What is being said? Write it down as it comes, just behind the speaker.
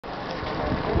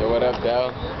Yo, what up,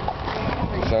 Dell?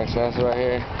 Success right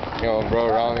here. You know, bro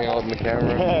around me holding the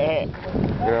camera. You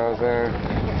know what I'm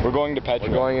saying? We're going to Petra.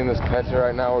 We're going in this Petra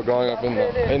right now. We're going up in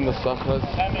the Sahras.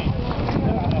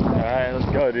 Alright, let's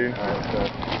go, dude. Alright, let's go.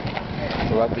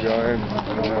 We're about to go in.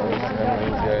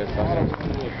 These guys,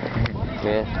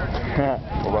 yeah.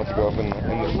 We're about to go up in the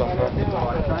Sahara.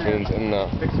 Means in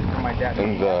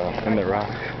the rock,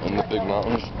 in the big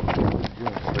mountains.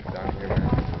 Look down here,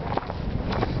 man.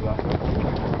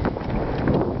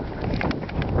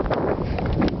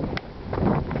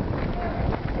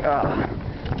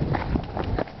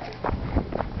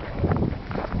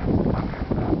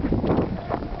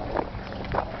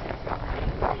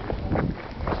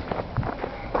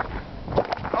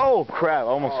 Oh crap, I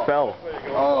almost fell.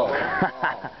 Oh.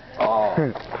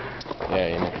 Yeah,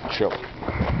 you know, chill.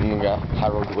 And we got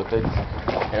hieroglyphics.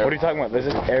 What are you talking about? This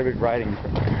is Arabic writing.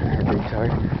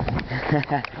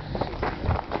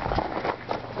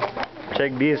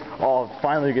 Check these. Oh,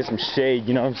 finally get some shade,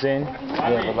 you know what I'm saying?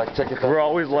 Yeah, but like, check it out. We're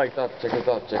always like... Check it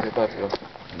out.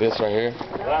 This right here.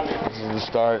 This is the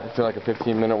start. It's like a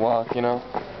 15-minute walk, you know?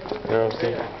 You know what I'm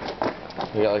saying?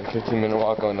 We got like a 15-minute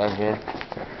walk going down here.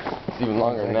 It's even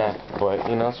longer than that, but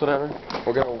you know, it's whatever.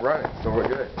 We're gonna run it, so we're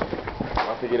good.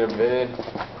 I'll have to get a vid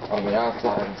on the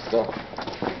outside and stuff.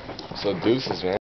 So deuces, man.